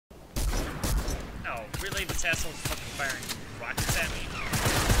Really, this asshole's fucking firing rockets at me.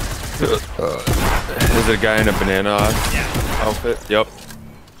 Is it a guy in a banana Yeah. outfit? Yep.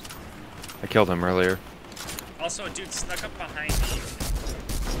 I killed him earlier. Also, a dude snuck up behind me.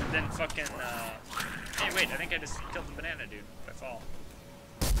 And then fucking, Hey, wait, I think I just killed the banana dude by fall.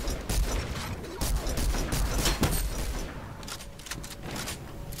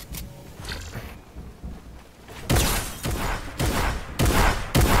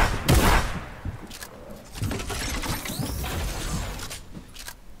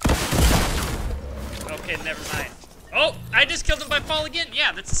 Okay, never mind. Oh, I just killed him by fall again.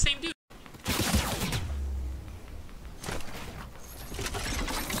 Yeah, that's the same dude.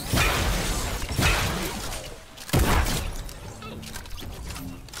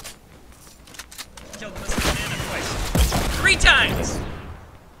 Killed this banana twice. 3 times!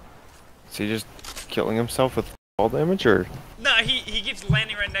 Is he just killing himself with fall damage, or? No, he keeps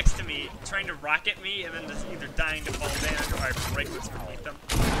landing right next to me, trying to rocket me, and then just either dying to fall damage or I break what's underneath them.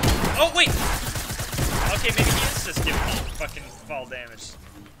 Oh, wait! Okay, maybe he is just giving me fucking fall damage.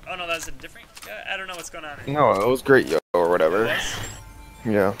 Oh no, that's a different guy? I don't know what's going on here. No, it was great, yo, or whatever.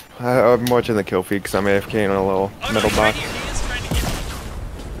 Yeah, I'm watching the kill feed because I'm AFK in a little metal box. Right here. He is trying to get me.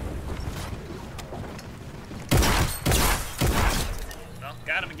 Well,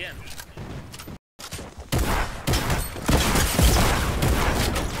 got him again.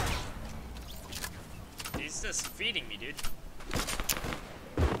 He's just feeding me, dude.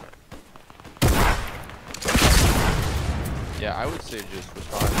 Yeah, I would say just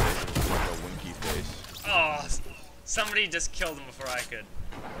respond to like a winky face. Oh, somebody just killed him before I could.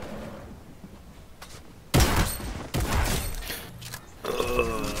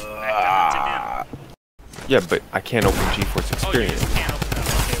 Yeah, but I can't open GeForce Experience. Oh, you just can't open that.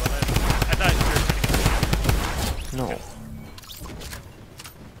 Okay, well, I thought you were trying to No.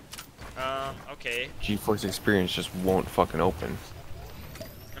 okay. GeForce Experience just won't fucking open.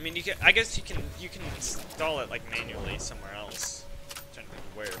 I mean, you can. I guess you can install it like manually somewhere else. I'm trying to think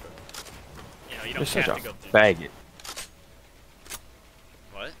of where, but you know, you don't You're have such to go a through. faggot.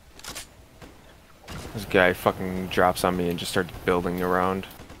 What? This guy fucking drops on me and just starts building around.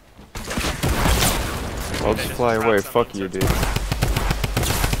 I'll just fly away. Fuck you, dude.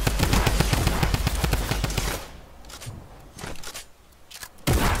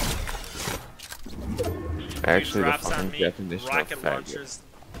 Actually, the fucking definition of rocket faggot. launchers,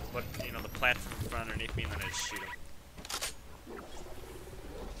 look, you know, the platform in front underneath me, and then I just shoot him.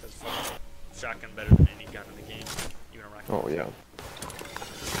 That's fucking shotgun better than any gun in the game, even a rocket. Oh yeah.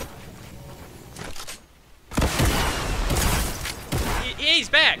 He's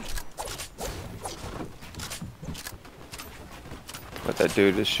back. What, that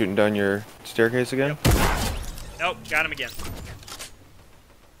dude is shooting down your staircase again? Yep. Nope, got him again.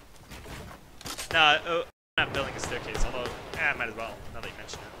 No, I'm not building a staircase, although, I might as well, now that you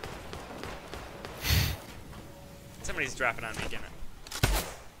mention it. Somebody's dropping on me again.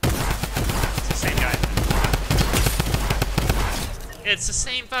 It's the same guy. It's the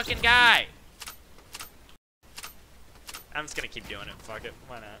same fucking guy! I'm just gonna keep doing it, fuck it,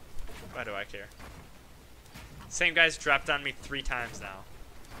 why not? Why do I care? Same guy's dropped on me 3 times now.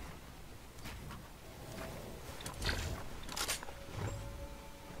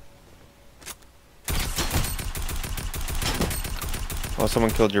 Oh,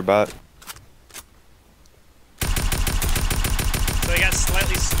 someone killed your bot. So he got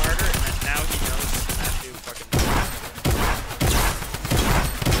slightly smarter, and then now he knows not to fucking...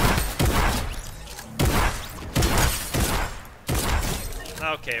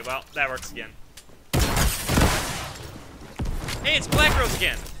 Okay, well, that works again. Hey, it's Black Rose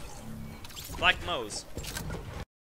again! Black Moe's.